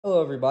Hello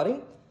everybody.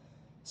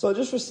 So I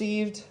just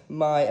received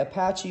my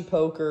Apache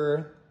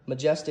Poker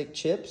Majestic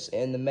chips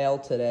in the mail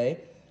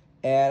today,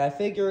 and I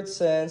figured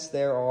since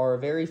there are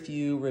very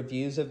few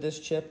reviews of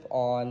this chip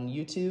on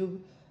YouTube,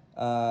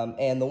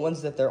 and the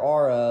ones that there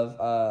are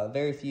of,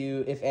 very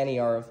few, if any,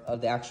 are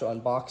of the actual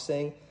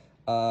unboxing,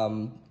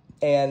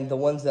 and the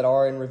ones that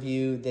are in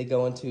review, they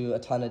go into a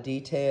ton of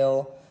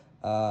detail,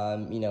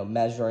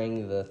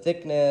 measuring the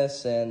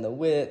thickness and the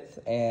width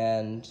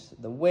and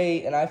the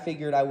weight, and I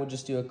figured I would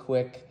just do a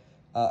quick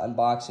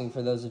unboxing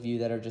for those of you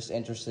that are just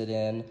interested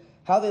in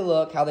how they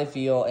look, how they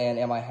feel, and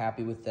am I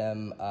happy with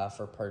them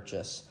for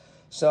purchase.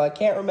 So I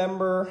can't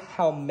remember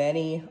how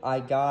many I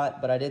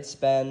got, but I did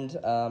spend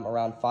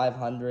around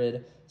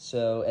 $500,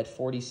 so at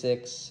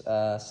 46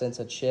 cents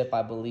a chip,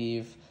 I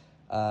believe.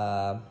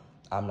 I'm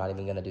not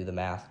even going to do the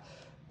math.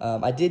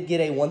 I did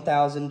get a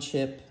 1,000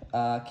 chip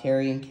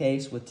carrying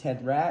case with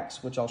 10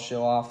 racks, which I'll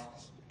show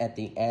off at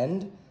the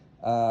end.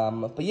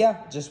 But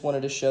yeah, just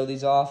wanted to show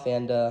these off,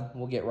 and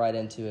we'll get right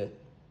into it.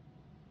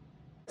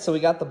 So we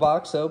got the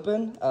box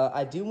open.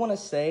 I do want to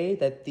say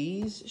that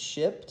these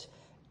shipped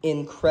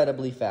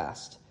incredibly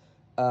fast.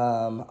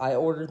 I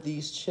ordered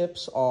these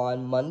chips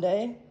on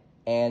Monday,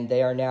 and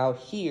they are now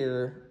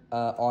here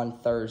on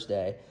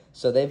Thursday.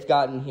 So they've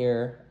gotten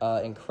here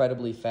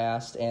incredibly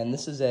fast, and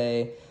this is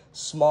a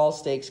small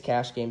stakes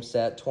cash game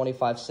set,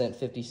 25 cent,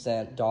 50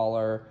 cent,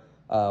 dollar,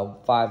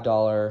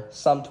 $5,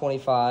 some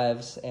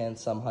 25s and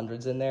some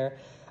hundreds in there.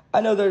 I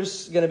know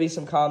there's going to be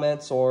some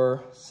comments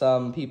or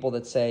some people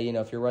that say,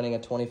 if you're running a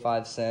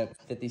 25 cent,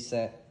 50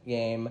 cent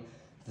game,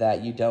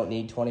 that you don't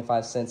need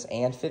 25 cents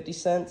and 50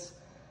 cents.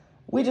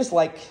 We just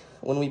like,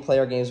 when we play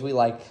our games, we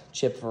like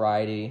chip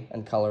variety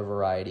and color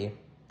variety.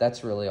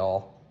 That's really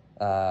all.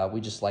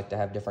 We just like to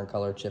have different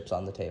color chips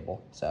on the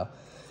table. So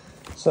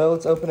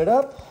let's open it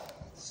up.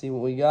 See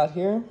what we got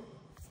here.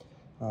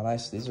 Oh,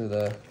 nice. These are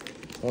the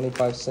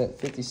 25 cent,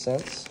 50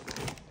 cents.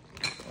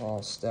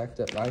 All stacked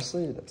up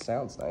nicely. That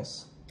sounds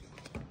nice.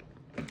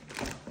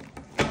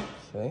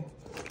 Okay.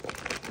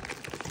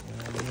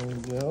 And there we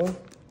go.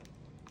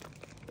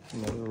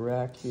 Another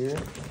rack here.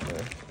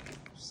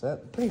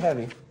 Set. Pretty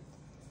heavy.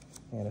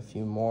 And a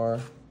few more.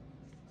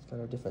 It's got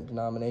our different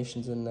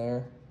denominations in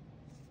there.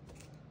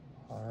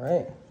 All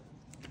right.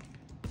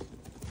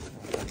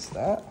 That's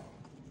that.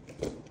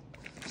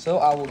 So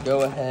I will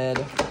go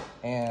ahead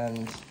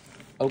and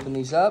open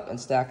these up and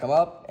stack them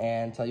up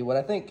and tell you what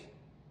I think.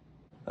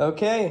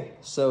 Okay,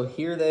 so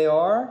here they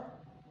are.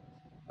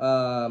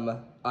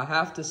 I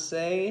have to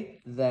say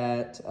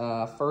that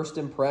first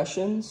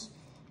impressions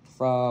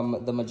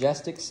from the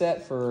Majestic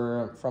set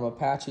from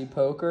Apache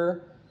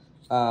Poker,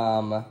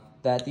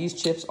 that these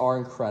chips are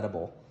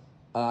incredible.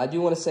 I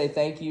do want to say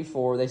thank you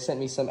they sent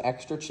me some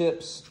extra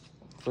chips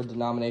for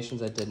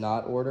denominations I did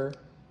not order.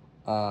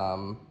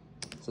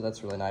 So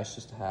that's really nice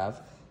just to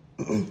have.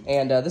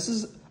 And this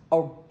is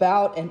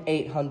about an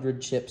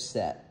 800 chip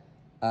set.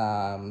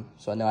 So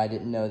I know I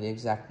didn't know the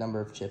exact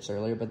number of chips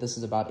earlier, but this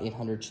is about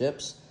 800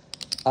 chips.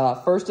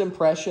 First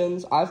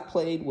impressions, I've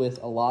played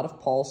with a lot of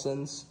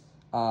Paulsons,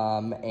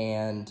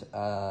 and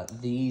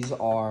these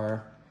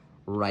are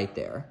right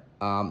there.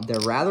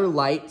 They're rather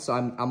light, so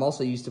I'm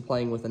also used to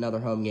playing with another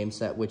home game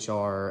set, which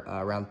are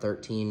around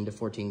 13 to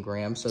 14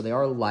 grams, so they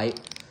are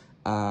light,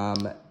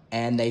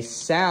 and they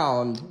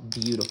sound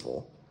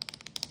beautiful.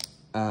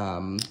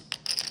 I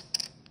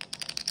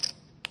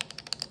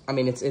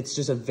mean, it's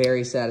just a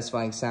very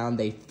satisfying sound.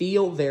 They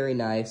feel very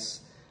nice.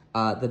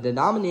 The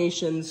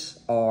denominations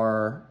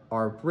are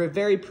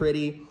very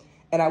pretty,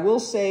 and I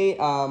will say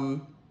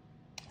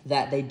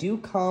that they do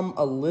come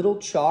a little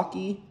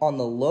chalky on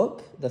the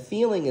look. The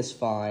feeling is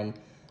fine,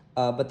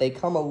 but they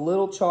come a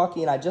little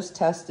chalky, and I just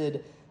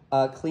tested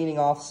cleaning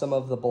off some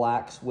of the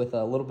blacks with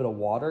a little bit of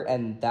water,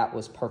 and that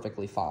was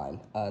perfectly fine.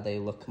 They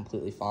look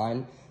completely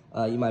fine.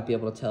 You might be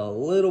able to tell a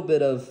little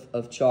bit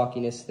of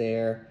chalkiness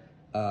there,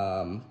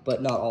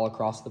 but not all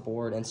across the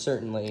board, and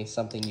certainly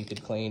something you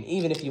could clean.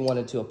 Even if you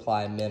wanted to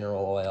apply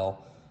mineral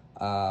oil,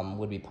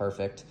 would be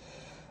perfect.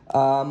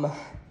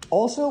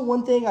 Also,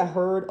 one thing I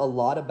heard a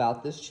lot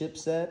about this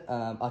chipset,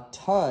 a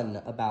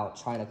ton about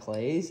China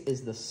Clays,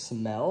 is the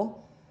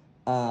smell.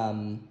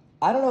 I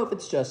don't know if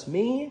it's just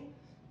me,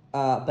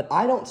 but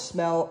I don't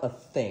smell a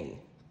thing.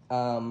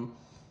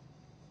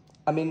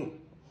 I mean,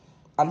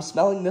 I'm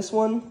smelling this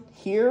one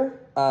here.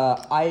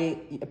 I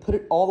put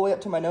it all the way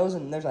up to my nose,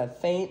 and there's a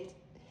faint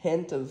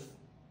hint of,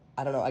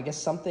 I don't know, I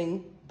guess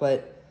something,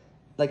 but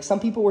like some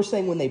people were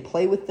saying when they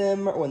play with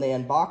them or when they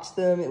unbox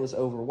them, it was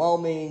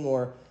overwhelming,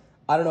 or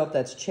I don't know if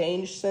that's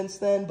changed since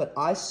then, but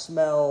I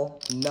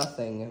smell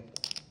nothing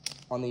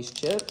on these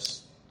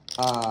chips.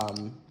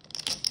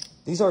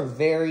 These are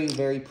very,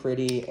 very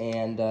pretty,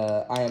 and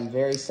I am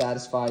very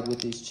satisfied with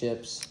these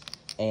chips.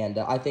 And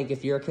I think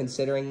if you're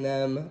considering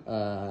them,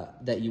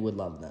 that you would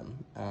love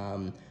them.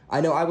 I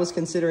know I was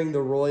considering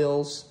the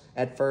Royals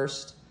at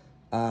first.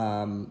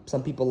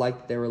 Some people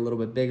liked they were a little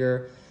bit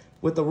bigger.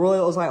 With the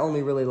Royals, I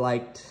only really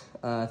liked,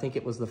 I think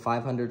it was the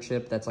 500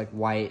 chip that's like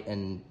white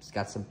and it's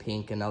got some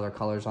pink and other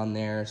colors on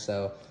there.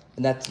 So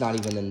And that's not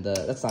even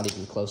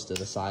close to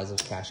the size of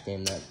cash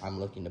game that I'm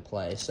looking to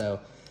play. So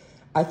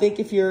I think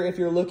if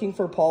you're looking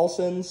for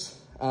Paulsons,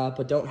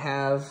 but don't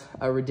have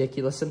a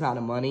ridiculous amount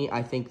of money,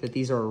 I think that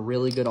these are a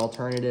really good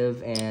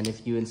alternative. And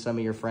if you and some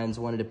of your friends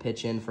wanted to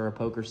pitch in for a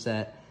poker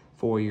set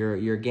for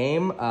your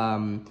game,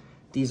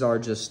 these are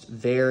just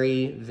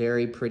very,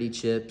 very pretty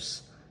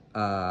chips.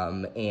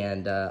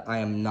 And I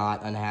am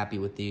not unhappy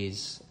with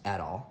these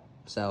at all.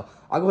 So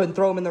I'll go ahead and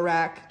throw them in the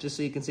rack just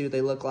so you can see what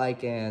they look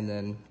like and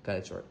then cut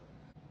it short.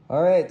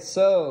 All right,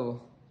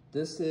 so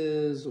this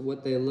is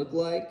what they look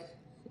like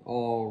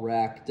all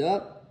racked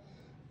up.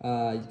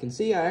 You can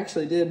see I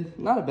actually did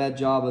not a bad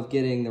job of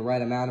getting the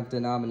right amount of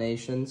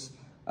denominations.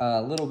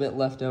 A little bit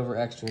left over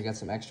extra. We got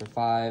some extra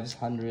 5s,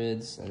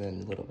 100s, and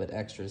then a little bit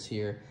extras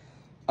here.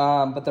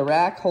 But the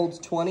rack holds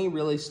 20,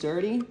 really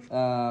sturdy.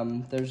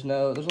 There's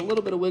a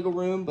little bit of wiggle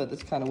room, but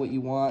that's kind of what you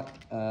want.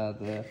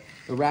 The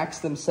racks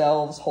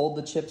themselves hold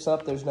the chips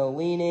up. There's no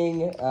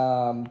leaning.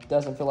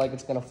 Doesn't feel like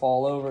it's going to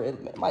fall over.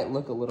 It might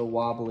look a little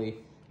wobbly,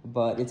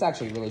 but it's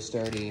actually really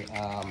sturdy.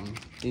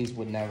 These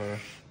would never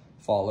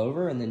fall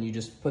over, and then you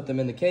just put them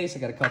in the case. I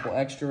got a couple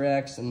extra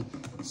racks and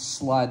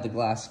slide the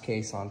glass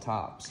case on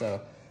top. So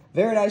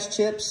very nice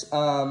chips.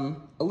 A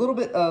little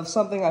bit of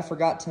something I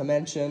forgot to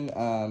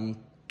mention.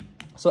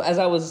 So as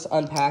I was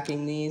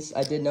unpacking these,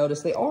 I did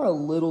notice they are a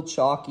little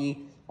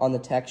chalky on the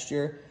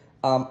texture.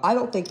 I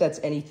don't think that's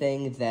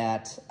anything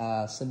that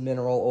some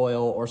mineral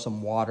oil or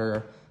some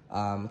water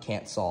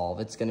can't solve.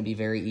 It's going to be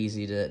very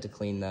easy to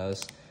clean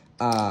those.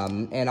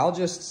 And I'll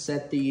just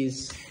set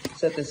this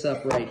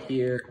up right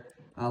here.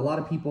 A lot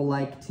of people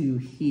like to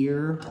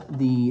hear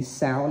the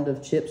sound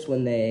of chips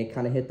when they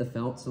kind of hit the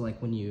felt. So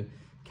like when you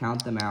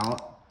count them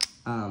out,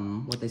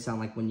 what they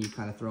sound like when you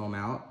kind of throw them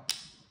out.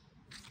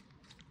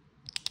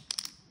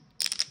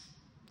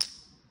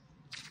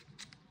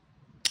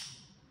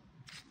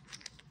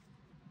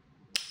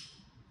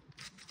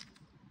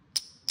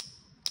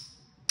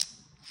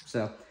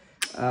 So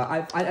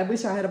I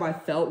wish I had my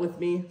felt with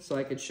me so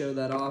I could show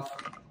that off.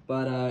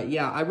 But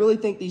yeah, I really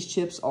think these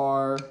chips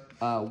are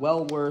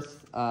well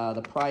worth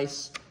the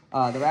price.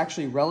 They're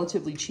actually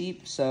relatively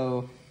cheap.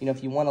 So, you know,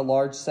 if you want a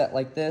large set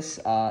like this,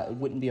 it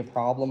wouldn't be a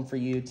problem for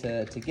you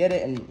to get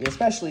it. And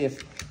especially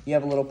if you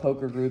have a little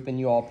poker group and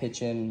you all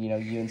pitch in, you know,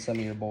 you and some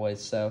of your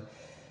boys. So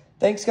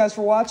thanks, guys,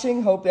 for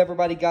watching. Hope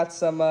everybody got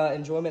some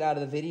enjoyment out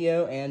of the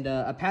video. And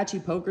Apache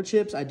Poker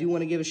Chips, I do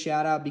want to give a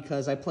shout out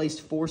because I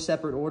placed 4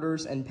 separate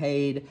orders and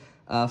paid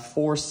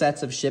 4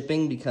 sets of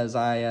shipping because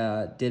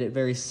I did it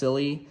very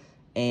silly.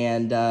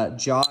 And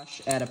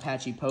Josh at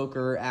Apache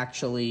Poker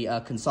actually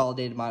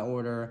consolidated my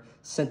order,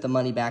 sent the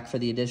money back for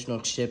the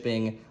additional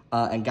shipping,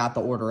 and got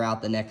the order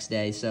out the next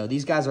day. So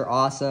these guys are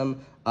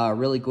awesome,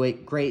 really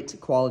great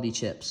quality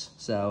chips.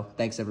 So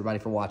thanks, everybody,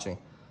 for watching.